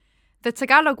The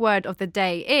Tagalog word of the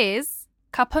day is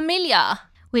Kapamilya.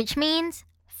 Which means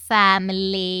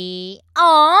family.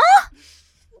 Aww.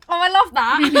 Oh, I love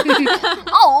that.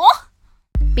 Aww.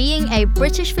 Being a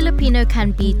British Filipino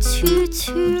can be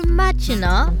too much, you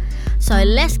know? So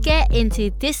let's get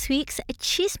into this week's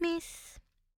chismis.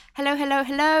 Hello,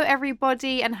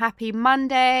 everybody, and happy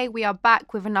Monday. We are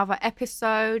back with another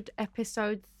episode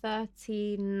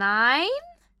 39?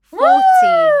 40.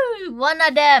 Woo! One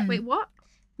of them. Wait, what?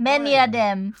 Many of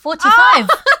them. 45.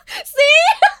 See?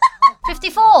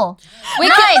 54.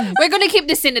 We're going to keep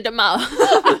this in the mouth.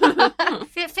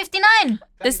 59.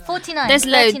 There's 49. there's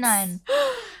loads. 39.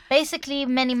 Basically,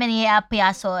 many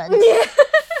episodes.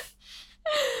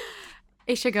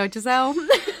 It's your girl, Giselle.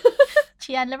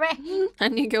 Chian Lorraine.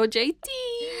 And you go, JT.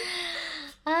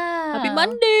 Ah. Happy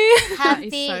Monday. That is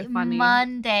Happy so funny.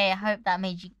 Monday. I hope that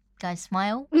made you guys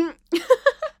smile.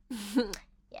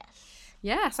 Yes.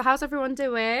 Yeah, so how's everyone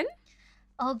doing?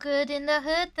 All good in the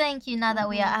hood, thank you. Now that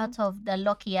we are out of the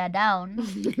Lokia down.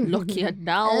 Lokia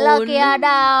down. Lokia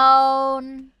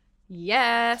down.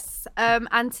 Yes.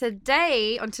 And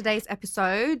today, on today's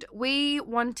episode, we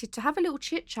wanted to have a little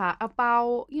chit chat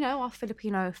about, our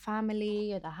Filipino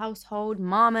family, the household,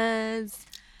 mamas,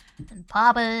 And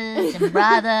papas and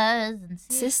brothers and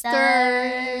sisters.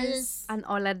 Sisters. and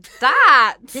all of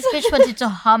that. This bitch wanted to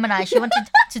harmonize. She wanted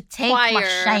to take my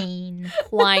Choir. shine.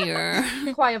 Choir.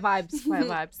 Choir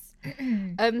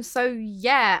vibes. So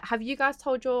yeah, have you guys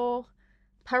told your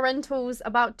parentals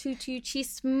about Tutu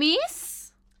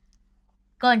Chismis?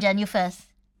 Go on, Jen, you first.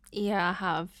 Yeah, I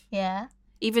have. Yeah.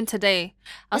 Even today.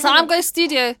 I was like, I'm going to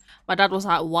studio. My dad was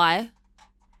like, why?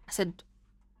 I said,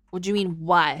 what do you mean,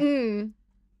 why?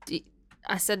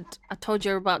 I said, I told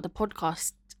you about the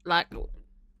podcast. Like,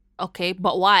 okay,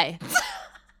 but why?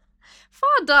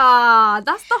 Father,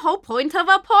 that's the whole point of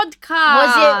a podcast.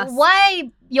 Was it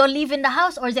why you're leaving the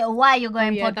house or is it why you're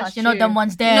going yeah, podcast? that's You know true. them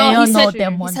ones there. No, you he know said-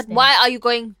 them He ones said, there. why are you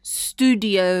going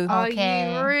studio? Are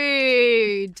Okay. you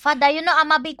rude? Father, you know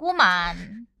I'm a big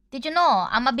woman. Did you know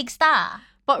I'm a big star?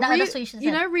 But That's what you should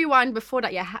say. rewind before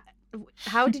that. Yeah,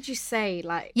 how did you say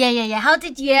like? Yeah. How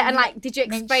did you? Yeah, and like, did you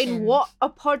explain mention- what a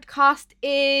podcast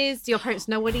is? Do your parents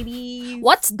know what it is?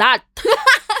 What's that?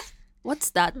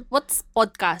 What's that? What's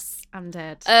podcast? I'm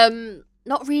dead.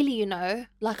 Not really,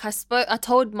 Like I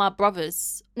told my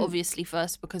brothers, obviously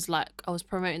first, because like I was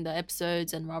promoting the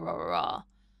episodes and rah.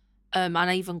 And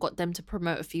I even got them to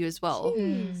promote a few as well.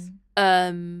 Mm.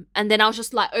 And then I was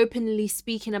just like openly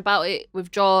speaking about it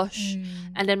with Josh. Mm.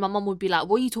 And then my mum would be like,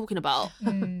 what are you talking about?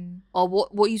 Mm. Or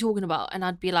what are you talking about? And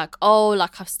I'd be like, oh,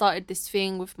 like I've started this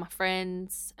thing with my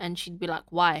friends. And she'd be like,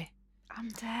 why? I'm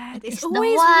dead. It's It's the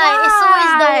always why. It's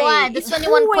always the why. The It's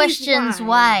 21 always questions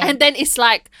why. And then it's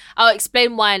like, I'll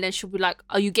explain why. And then she'll be like,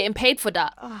 are you getting paid for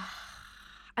that?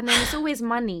 And then it's always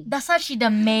money. That's actually the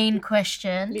main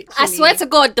question. I swear to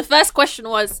God, the first question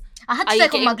was, I had Are to you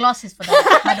take off my getting- glasses for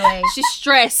that, by the way. she's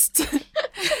stressed.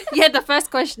 Yeah, the first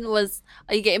question was,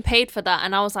 are you getting paid for that?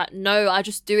 And I was like, no, I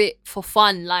just do it for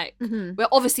fun. Like, we're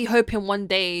obviously hoping one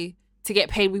day to get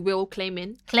paid. We will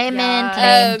claiming. Claiming,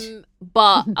 Yeah. claimed.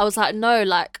 But I was like, no,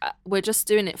 like, we're just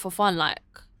doing it for fun. Like,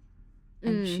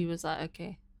 and she was like,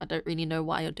 okay, I don't really know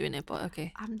why you're doing it, but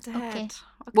okay. I'm dead. Okay.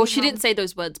 Well, she didn't say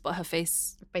those words, but her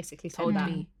face basically told told that.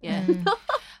 me. Yeah. Mm.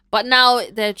 But now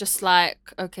they're just like,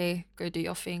 okay, go do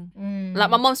your thing. Mm. Like,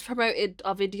 my mom's promoted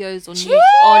our videos on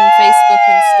Facebook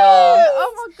and stuff.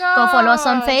 Oh my god. Go follow us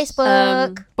on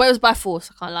Facebook. But it was by force,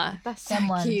 I can't lie. That's Them so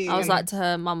ones. cute. I was like to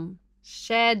her, Mum,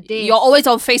 share this. you're always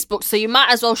on Facebook, so you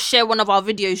might as well share one of our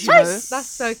videos, you know. That's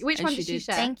so. Which And one she did she did.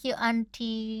 share? Thank you,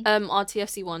 Auntie. Our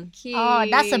TFC one. Cute. Oh,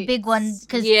 that's a big one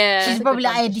because Yeah. she's That's a probably good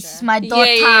like, one to this share. is my daughter,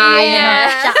 Yeah.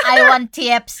 you know. I want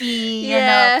TFC,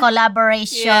 Yeah.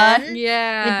 collaboration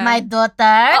Yeah. with my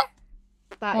daughter.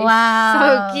 That is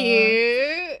Wow. so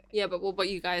cute. Yeah, but what about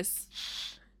you guys?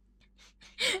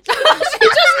 We just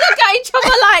look at each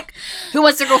other like, who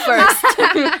wants to go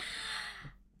first?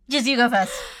 Just you go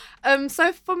first.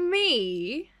 So for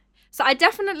me, so I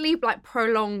definitely like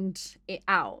prolonged it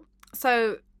out.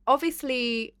 So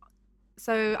obviously,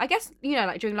 so I guess,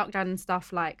 like during lockdown and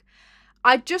stuff, like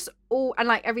I just and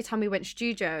like every time we went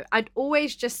studio, I'd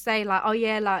always just say like, oh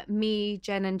yeah, like me,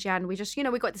 Jen and Jan, we just,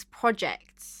 we got this project.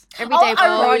 Everyday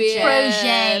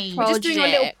project. We're just doing a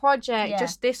little project, Yeah.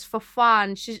 just this for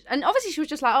fun. And obviously she was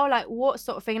just like, oh, like what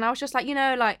sort of thing? And I was just like,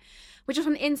 like we're just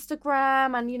on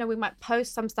Instagram and, we might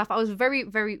post some stuff. I was very,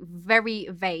 very, very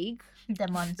vague.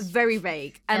 Them ones. Very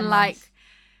vague. And Them like, ones.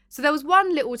 So there was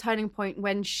one little turning point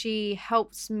when she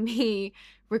helped me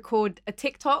record a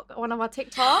TikTok, one of our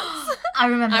TikToks. I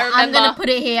remember. I'm going to put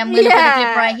it here. I'm going to put the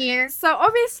clip right here. So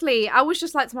obviously, I was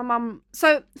just like to my mum.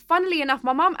 So funnily enough,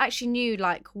 my mum actually knew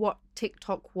like what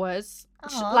TikTok was.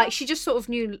 She just sort of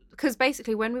knew, because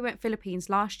basically when we went Philippines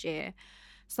last year,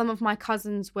 some of my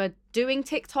cousins were doing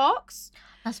TikToks.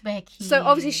 That's very cute. So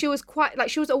obviously she was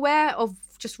she was aware of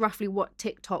just roughly what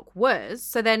TikTok was.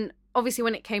 So then obviously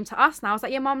when it came to us now, I was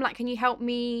like, yeah, mum, like, can you help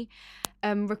me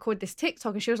record this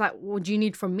TikTok? And she was like, what do you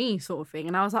need from me, sort of thing?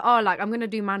 And I was like, oh, like, I'm going to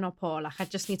do Manopo. Like, I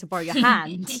just need to borrow your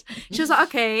hand. She was like,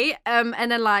 okay. And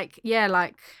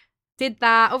then did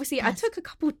that. Obviously, I took a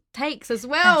couple takes as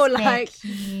well.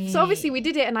 So obviously we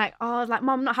did it and mum,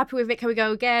 I'm not happy with it. Can we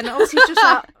go again? And obviously just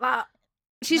like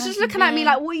she's just looking at me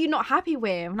like, what are you not happy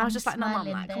with? And I was just like, no, mum,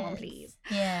 like, come on, please.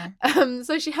 Yeah.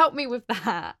 So she helped me with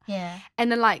that. Yeah.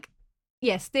 And then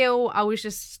still, I was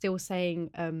just still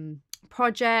saying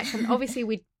project. And obviously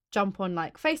we'd jump on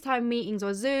like FaceTime meetings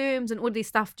or Zooms and all these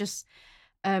stuff, just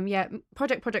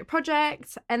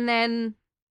project. And then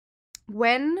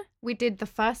when we did the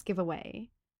first giveaway,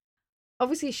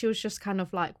 obviously she was just kind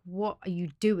of like, what are you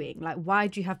doing? Like, why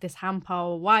do you have this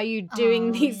hamper? Why are you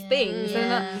doing these things?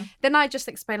 Yeah. And then I just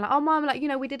explained like, oh, mum, like,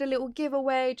 we did a little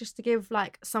giveaway just to give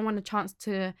like someone a chance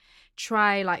to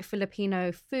try like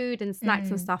Filipino food and snacks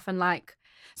and stuff. And like,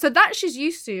 so that she's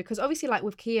used to, because obviously like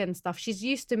with Kia and stuff, she's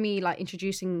used to me like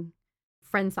introducing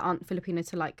friends that aren't Filipino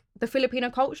to like the Filipino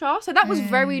culture. So that was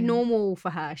very normal for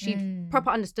her. She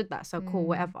proper understood that. So cool,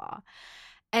 whatever.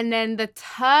 And then the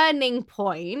turning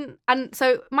point, and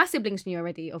so my siblings knew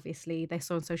already, obviously. They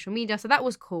saw on social media. So that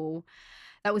was cool.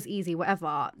 That was easy,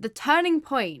 whatever. The turning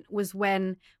point was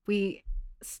when we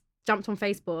jumped on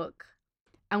Facebook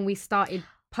and we started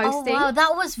posting. Oh, wow.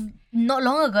 That was not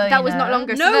long ago. That was not long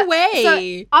ago. No way.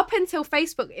 So up until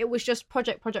Facebook, it was just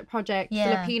project,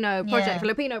 Filipino,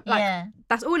 Filipino. Like,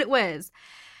 that's all it was.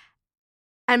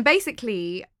 And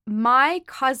basically, my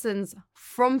cousins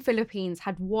from Philippines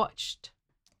had watched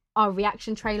our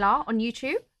reaction trailer on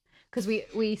YouTube, because we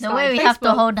the way we Facebook. have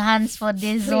to hold hands for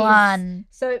this one.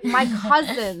 So my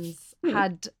cousins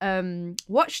had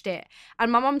watched it,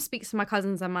 and my mum speaks to my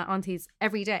cousins and my aunties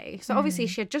every day. So obviously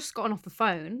she had just gotten off the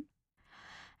phone,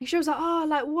 and she was like, "Oh,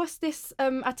 like, what's this?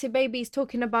 Ate Baby's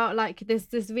talking about, like, this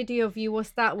video of you. What's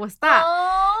that?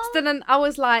 Aww. So then I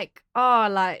was like, "Oh,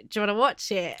 like, do you want to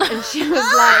watch it?" And she was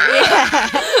like, "Yeah,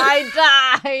 I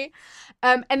die."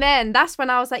 And then that's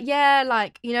when I was like, yeah,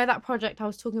 like, that project I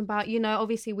was talking about,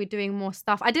 obviously we're doing more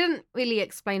stuff. I didn't really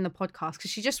explain the podcast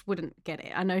because she just wouldn't get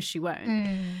it. I know she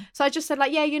won't. So I just said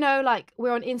like, yeah, like,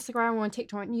 we're on Instagram, we're on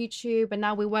TikTok, on YouTube, and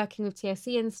now we're working with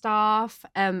TSC and stuff.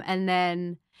 And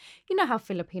then, you know how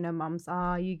Filipino mums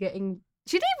are. She didn't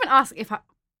even ask did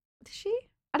she?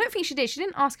 I don't think she did. She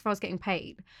didn't ask if I was getting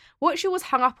paid. What she was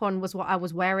hung up on was what I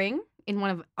was wearing in one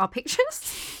of our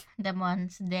pictures. Them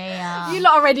ones, they are. You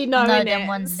lot already know, no, innit? them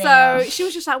ones, so she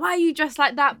was just like, why are you dressed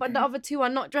like that? But the other two are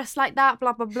not dressed like that,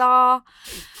 blah, blah, blah.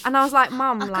 And I was like,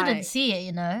 Mum, I couldn't see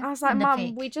it, I was like,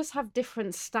 Mum, we just have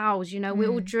different styles, we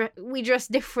all we dress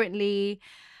differently.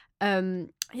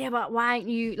 Yeah, but why aren't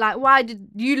you, like, why did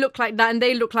you look like that and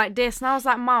they look like this? And I was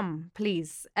like, Mum,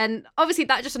 please. And obviously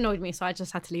that just annoyed me, so I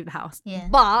just had to leave the house. Yeah.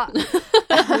 But,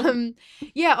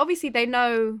 yeah, obviously they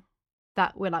know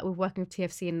that we're working with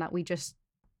TFC and that we just,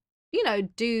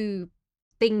 do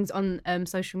things on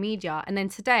social media. And then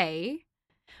today,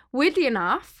 weirdly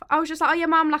enough, I was just like, oh yeah,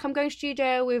 Mum, like, I'm going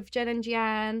studio with Jen and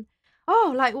Gian.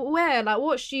 Oh, like, where? Like,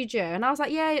 what studio? And I was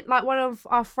like, yeah, like, one of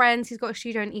our friends, he's got a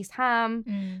studio in East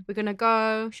Ham. We're gonna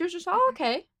go. She was just like, oh,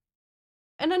 okay.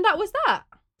 And then that was that.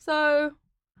 So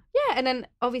yeah, and then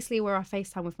obviously we're on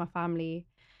FaceTime with my family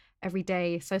every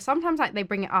day. So sometimes like they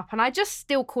bring it up and I just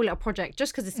still call it a project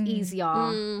just because it's easier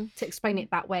to explain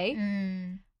it that way.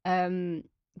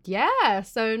 Yeah,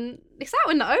 so it's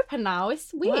out in the open now.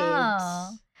 It's weird.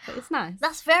 Wow. But it's nice.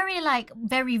 That's very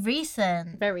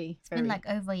recent. Very. It's been like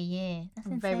over a year. That's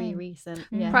insane. Very recent.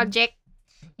 Yeah. Project.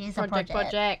 It is a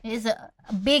project. It is a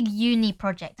big uni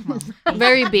project, Mom.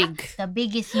 Very big. The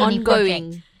biggest uni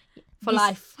ongoing project.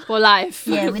 For life.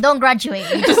 Yeah, we don't graduate.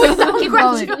 We just keep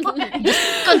going.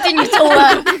 Just continue to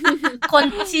work.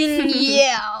 Continue.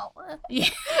 Yeah.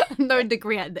 No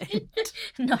degree at the end.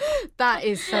 No. That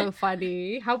is so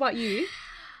funny. How about you?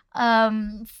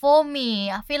 For me,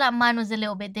 I feel like mine was a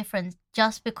little bit different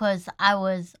just because I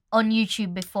was on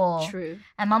YouTube before. True.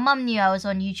 And my mum knew I was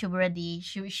on YouTube already.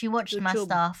 She watched my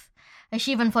stuff. And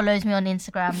she even follows me on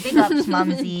Instagram. Big ups,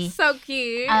 Mumsy. So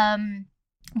cute.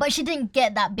 But she didn't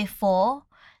get that before.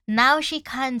 Now she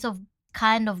kind of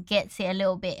kind of gets it a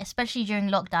little bit, especially during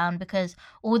lockdown, because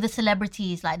all the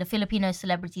celebrities, like the Filipino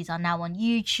celebrities, are now on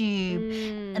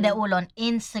YouTube and they're all on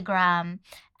Instagram.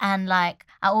 And like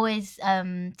I always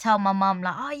tell my mom,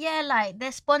 like, oh yeah, like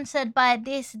they're sponsored by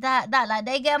this, that, like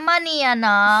they get money,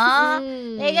 Anna.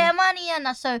 They get money,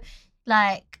 Anna. So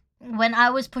like when I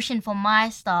was pushing for my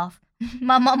stuff,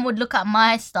 my mom would look at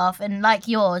my stuff and like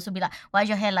yours would be like, why is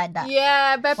your hair like that?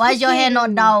 Yeah, why is your hair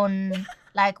not down?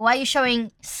 Like, why are you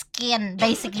showing skin,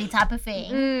 basically, type of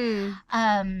thing.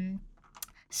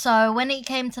 So when it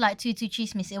came to like Tutu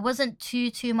Chismis, it wasn't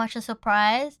too much a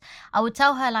surprise. I would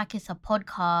tell her like it's a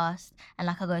podcast and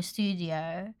like I go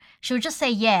studio. She would just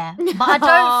say yeah, but I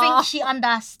don't think she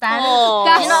understands.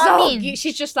 That's you know so what I mean? cute.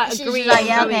 She's just like agreeing. She's like,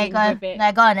 yeah, okay, go on. with it.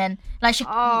 Like, go on then. Like, she, do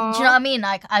you know what I mean?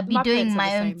 Like, I'd be My doing parents are my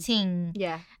the own same. thing.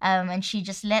 Yeah. And she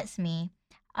just lets me.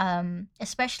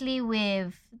 Especially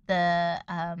with the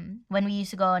when we used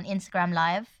to go on Instagram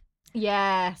Live.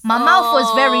 Yes. My mouth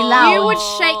was very loud. You would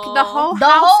shake the whole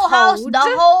house, the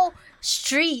whole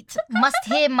street must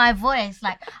hear my voice.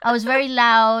 Like, I was very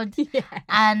loud. Yeah.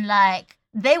 And like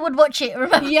they would watch it,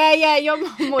 remember? Yeah, your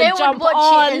mom would They jump would watch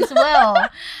on. it as well.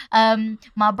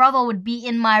 My brother would be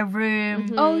in my room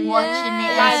watching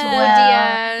it as Live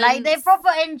well. audience. Like, they proper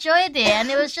enjoyed it, and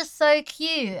it was just so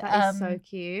cute. That is so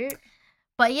cute.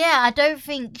 But yeah, I don't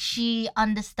think she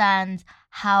understands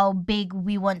how big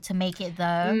we want to make it,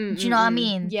 though. Do you know what I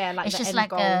mean? Yeah, like it's the just end like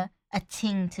goal. a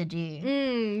thing to do.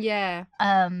 Yeah.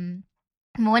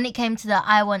 When it came to the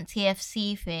I Want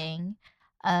TFC thing,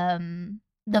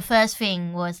 the first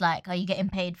thing was like, are you getting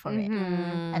paid for it?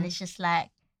 And it's just like,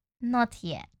 not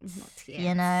yet. Not yet.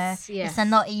 You know? Yes. It's a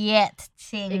not yet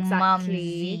thing,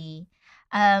 Exactly.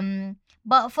 mumsy.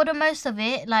 But for the most of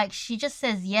it, like, she just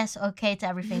says yes, okay to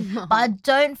everything. But I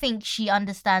don't think she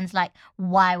understands, like,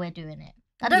 why we're doing it.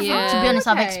 I don't think, to be honest,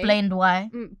 I've explained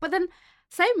why. But then,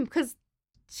 same, because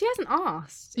she hasn't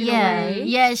asked. In a Yeah, way.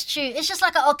 yeah, it's true. It's just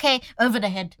like, okay, over the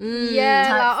head. Yeah,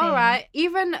 type like, thing. all right.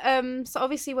 Even so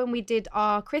obviously when we did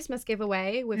our Christmas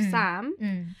giveaway with Sam,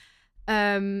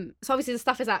 so obviously the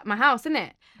stuff is at my house, isn't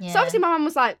it? Yeah. So obviously my mum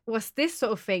was like, "What's this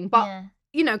sort of thing?" But Yeah.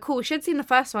 you know, cool. She had seen the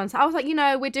first one, so I was like, you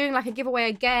know, we're doing like a giveaway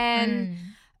again,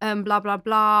 blah blah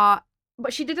blah.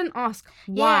 But she didn't ask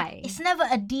why. Yeah, it's never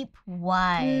a deep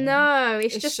why. No,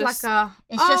 it's just like a.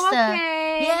 It's just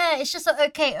okay. it's just a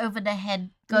okay over the head.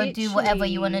 Go do whatever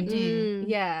you want to do.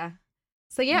 Yeah.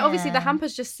 So yeah, obviously the Yeah.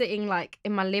 hamper's just sitting like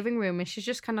in my living room, and she's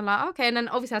just kind of like, okay. And then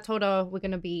obviously I told her we're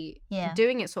gonna be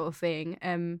doing it, sort of thing.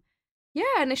 Yeah,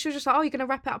 and then she was just like, oh, you're gonna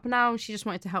wrap it up now. And she just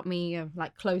wanted to help me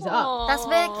like close it up. That's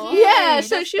very cute. Yeah,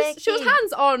 so That's she was very cute.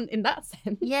 hands on in that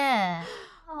sense. Yeah.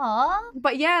 Aww.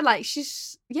 But yeah, like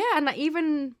she's and like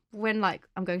even when like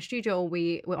I'm going studio or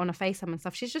we're on a FaceTime and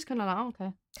stuff, she's just kind of like, oh,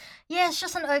 okay. Yeah, it's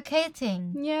just an okay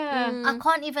thing. Yeah. I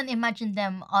can't even imagine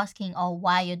them asking, oh,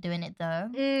 why you're doing it though.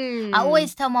 Mm. I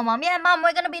always tell my mom, yeah, mom,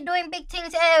 we're gonna be doing big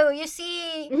things. Oh, you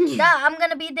see that I'm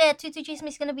gonna be there. Tutu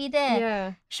Chismis gonna be there.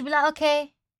 Yeah. She'll be like,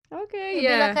 okay. Okay. It'll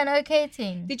Yeah. be like an okay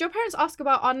thing. Did your parents ask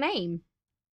about our name?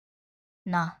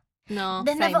 Nah. No.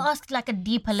 They never Same. asked like a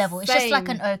deeper level. It's just like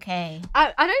an okay.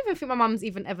 I don't even think my mum's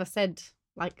even ever said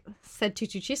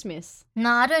Tutu Chismis. No,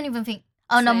 I don't even think.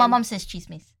 Oh no, my Same. mom says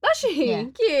chismis. Does she? Yeah.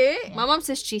 Cute. My mum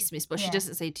says chismis, but she Yeah.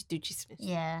 doesn't say to do chismis.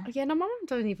 Yeah. Yeah, no, my mum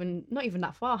doesn't even, not even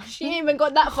that far. She ain't even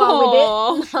got that far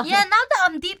with it. Yeah, now that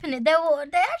I'm deep in it, they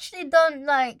actually don't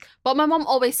like. But my mum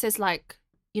always says, like,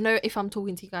 you know, if I'm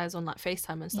talking to you guys on like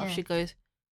FaceTime and stuff, Yeah. she goes,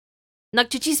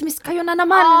 "Nagchichismis kayo na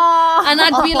naman." Oh, And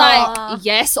I'd be like,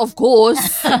 yes, of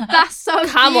course. that's so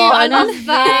Come cute. I on. love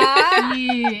that.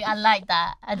 Cute. I like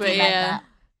that. I do But like yeah. that.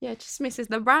 Yeah, Chismis is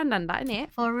the brand and that,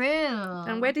 innit? For real.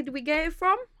 And where did we get it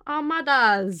from? Our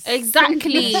mothers.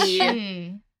 Exactly.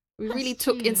 True. We really That's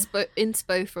took true.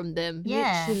 inspo from them.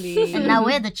 Yeah. Literally. And now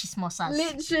we're the chismosas.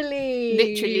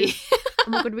 Literally. Oh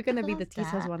my god, we're gonna be I the love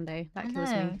titas that. one day. That I kills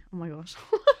know. me. Oh my gosh.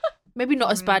 Maybe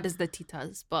not as bad as the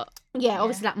titas, but Yeah,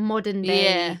 obviously like modern day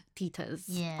Yeah. titas.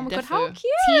 Yeah. Oh my god, how Defo.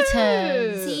 cute.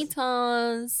 Titas.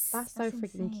 titas. That's so That's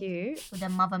freaking insane. cute. With the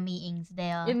mother meetings,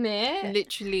 they are. Isn't it?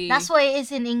 Literally. That's what it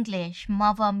is in English.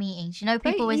 Mother meetings. You know,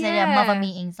 people always say they're yeah. mother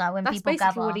meetings, like when That's people basically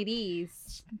gather. what it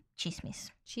is. Chismis.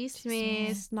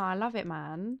 Chismis. No, I love it,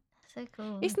 man. So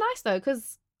cool. It's nice though,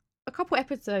 because a couple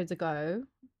episodes ago,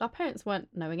 our parents weren't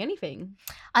knowing anything.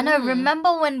 I know. Mm.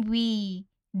 Remember when we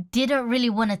didn't really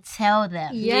want to tell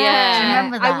them? Yeah. Do you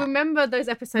remember that? I remember those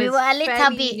episodes. We were a little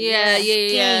fairly- bit Yeah.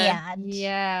 scared.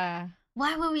 Yeah.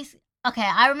 Why were we? Okay,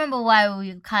 I remember why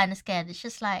we were kind of scared. It's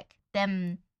just like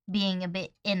them being a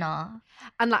bit inner.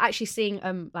 And like actually seeing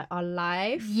like our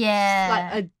life. Yeah.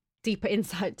 Like a deeper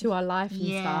insight to our life and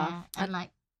stuff. And like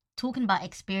talking about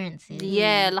experiences.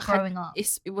 Yeah, like growing up.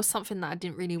 it was something that I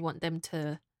didn't really want them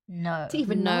to To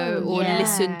even know or Yeah.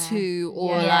 listen to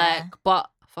or Yeah. but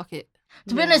fuck it.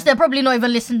 To be honest, they're probably not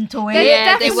even listening to it.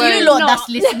 Yeah, they it's won't. you lot Not. that's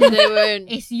listening. They won't.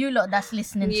 It's you lot that's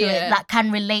listening to Yeah. it that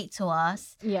can relate to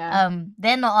us. Yeah.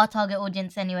 They're not our target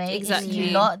audience anyway. It's Exactly.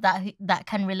 you lot that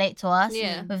can relate to us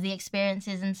Yeah. with the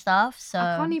experiences and stuff. So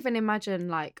I can't even imagine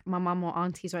like my mum or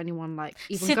aunties or anyone like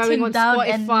even Sitting going on down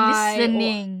Spotify and or-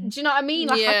 listening. do you know what I mean?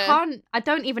 Like Yeah. I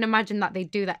don't even imagine that they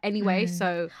do that anyway. Mm. So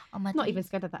Oh my I'm not days. even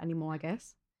scared of that anymore, I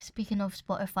guess. Speaking of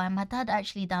Spotify, my dad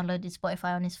actually downloaded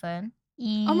Spotify on his phone.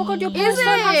 Oh my god, your Is parents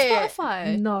don't have it?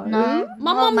 Spotify. No. No,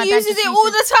 My well, mum dad uses just it all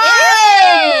the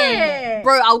time. Yeah.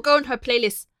 Bro, I'll go on her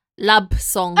playlist. Lab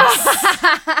songs.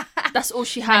 That's all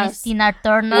she And has. it's Tina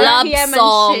Turner. Love PM and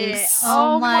songs. shit.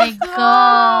 Oh my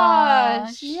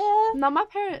gosh. Yeah. No, my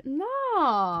parents,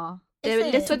 no.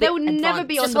 Is They're it? so they will never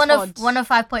be on Just the one pod. of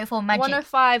 105.4 Magic.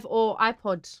 105 or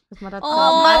iPod with my dad.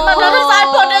 Oh. My dad has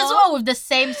iPod as well with the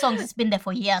same songs. It's been there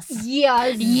for years.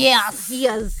 Yes. Yes.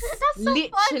 Yes. That's so Literally.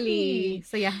 funny.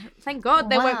 So yeah, thank God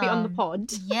they won't be on the Wow.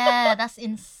 pod. Yeah, that's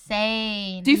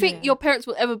insane. Do you think Yeah. your parents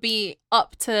will ever be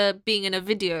up to being in a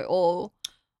video or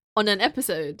on an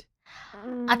episode?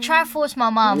 I try to force my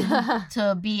mom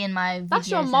to be in my videos. That's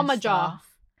your and mama stuff. jar.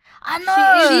 I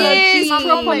know. She is She's proper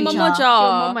mama mama jar. jar.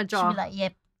 Your mama She'll jar. be like, yeah,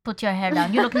 put your hair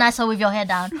down. You look nicer with your hair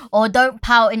down. Or don't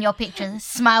pout in your pictures.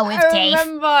 Smile with I teeth.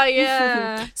 remember,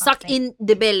 yeah. Suck in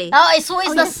the belly. Oh, it's always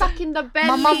Oh, the you're sucking the belly.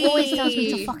 My mum always tells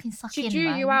me to fucking suck She in, drew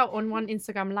man. you out on one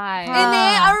Instagram live. Bruh.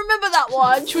 I remember that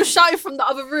one. She was shouting from the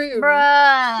other room.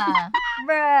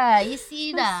 Bruh, you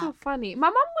see That's that? so funny. My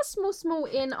mum was small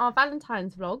in our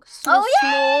Valentine's vlog. Oh,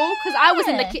 small because I was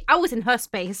in the yeah. I was in her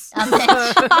space. I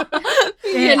bet.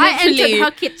 Yeah, I entered literally.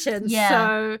 her kitchen.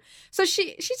 Yeah. So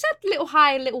she said little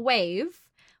high, little wave,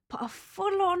 but a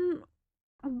full on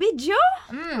video.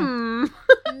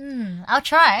 I'll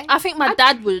try. I think my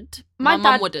dad would. My My mum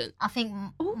dad- wouldn't. I think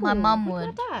Ooh, my mum with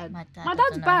would. My dad. My dad, My I dad's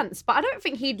don't know. bants, but I don't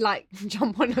think he'd like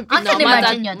jump on a video. I can my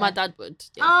imagine dad, your my dad. dad would.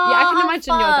 Yeah. Oh, Yeah, I can how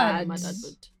imagine your dad. fun. My dad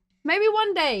would. Maybe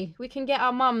one day we can get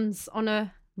our mums on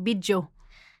a video.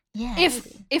 Yeah.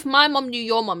 If my mum knew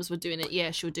your mums were doing it,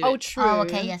 yeah, she'll do Oh, it. true. Oh,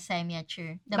 okay, yeah, same, yeah,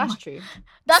 true. That's true.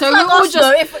 That's So like we all us, just-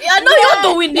 though. If I know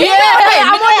you're doing it. Yeah,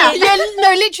 I'm yeah,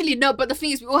 no, literally, no. But the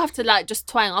thing is, we all have to like just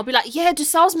twang. I'll be like, yeah,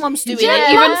 Giselle's mum's doing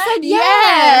Yeah. it. Mum said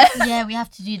yeah. Yeah, we have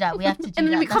to do that. We have to do And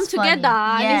then that. we come That's funny. together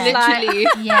and Yeah. it's like-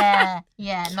 Literally.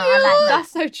 yeah. No, I like that.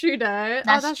 That's so true, though.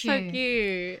 That's that's so true.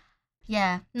 cute.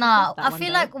 Yeah. love No, that I one, feel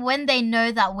though. like when they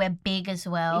know that we're big as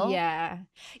well, Yeah,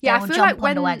 they I will feel jump like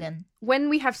on the wagon. when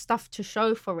we have stuff to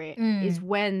show for it is Mm.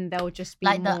 when they'll just be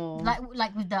Like more.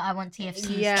 like with the I Want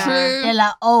TFC Yeah. stuff. True. They're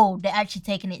like, oh, they're actually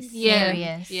taking it Yeah.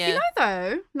 serious. Yeah. You know,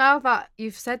 though, now that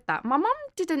you've said that, my mum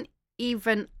didn't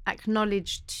even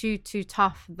acknowledge too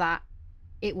tough that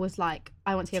it was like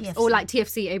I Want TFC or TFC. like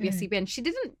TFC ABS-CBN. She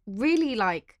didn't really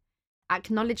like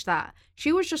acknowledge that.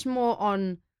 She was just more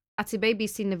on Ati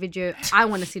Baby's seen the video. I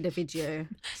want to see the video,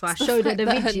 so I showed her the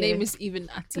That video. Her name is even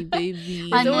Ati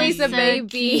Baby. I It's know, always a so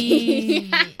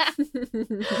baby.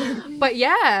 cute. but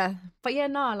yeah,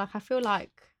 no, like I feel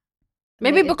like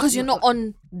Maybe it's because you're not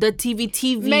on the TV.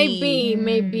 Maybe,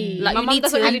 Mm. Like my you mum need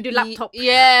doesn't to really do laptop.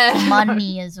 Yeah.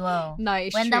 Money as well. No,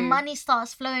 it's When true. the money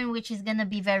starts flowing, which is gonna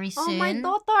be very Oh, soon. my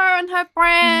daughter and her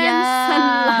friends. Yeah.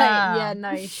 And like, yeah, no,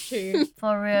 it's true.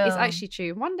 For real. It's actually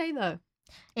true. One day though.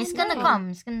 It's one gonna day. come.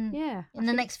 It's gonna Yeah. in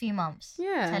the next few months.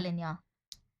 Yeah. Telling ya.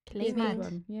 It's mad.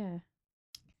 one, yeah.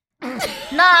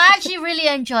 No, I actually really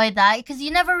enjoyed that because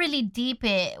you never really deep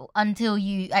it until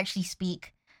you actually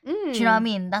speak. Do you know what I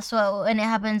mean? That's what when it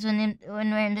happens when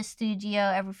we're in the studio,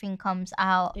 everything comes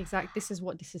out. Exactly. This is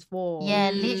what this is for.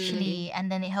 Yeah, Mm. literally,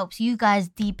 and then it helps you guys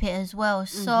deep it as well.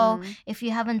 So Mhm. if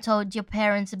you haven't told your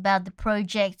parents about the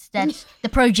project the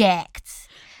project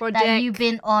that you've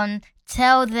been on,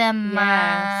 tell them,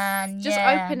 man. Just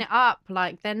Yeah. open it up.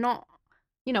 Like they're not.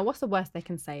 You know what's the worst they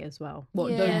can say as well?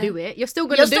 What? Yeah. Don't do it. You're still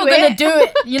gonna You're do still it. gonna do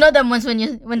it. You know them ones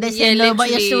when they say Yeah, no,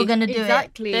 but you're still literally. gonna do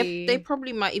Exactly. They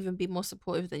probably might even be more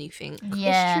supportive than you think. it.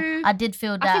 Yeah, true. I did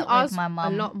feel I that think with ours my a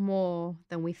mum. lot more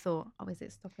than we thought. Oh, is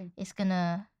it stopping? It's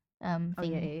gonna Oh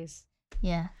thing. yeah, it is.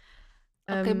 Yeah.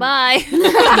 Okay, Um, bye.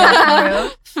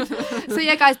 So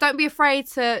yeah, guys, don't be afraid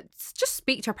to just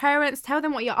speak to your parents. Tell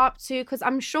them what you're up to because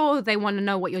I'm sure they want to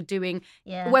know what you're doing,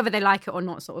 Yeah. whether they like it or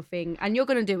not, sort of thing. And you're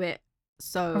gonna do it.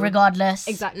 So Regardless.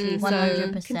 exactly. Mm, So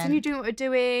 100%. continue doing what we're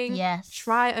doing. Yes.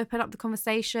 Try open up the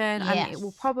conversation, and it will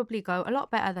Yes. probably go a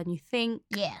lot better than you think.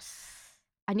 Yes.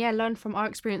 And yeah, learn from our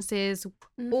experiences.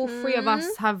 All three of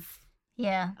us have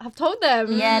Yeah. told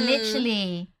them. Yeah, Mm.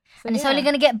 literally. So, And it's yeah. only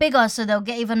going to get bigger, so they'll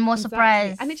get even more Exactly.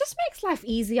 surprised. And it just makes life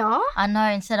easier. I know,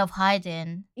 instead of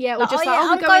hiding. Yeah, or Like, just oh, yeah,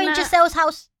 I'm going out Giselle's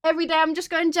house. every day. I'm just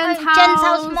going Jen's Going house. Jen's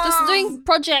house, Mom. Just doing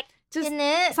project. Just Isn't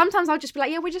it? sometimes I'll just be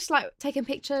like, yeah, we're just like taking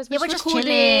pictures. Yeah, we're just recording.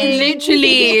 chilling.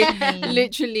 Literally. Literally.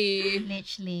 Literally.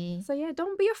 Literally. So yeah,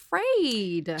 don't be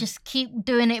afraid. Just keep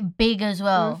doing it big as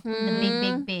well.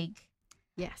 The big.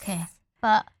 yes. Okay.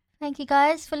 But thank you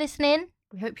guys for listening.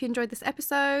 We hope you enjoyed this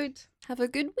episode. Have a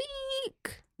good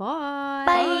week. Bye.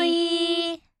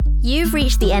 Bye. You've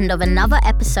reached the end of another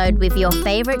episode with your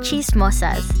favorite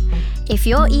chismosas. If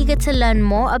you're eager to learn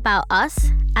more about us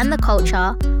and the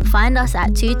culture, find us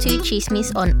at Tutu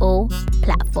Chismis on all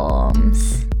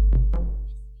platforms.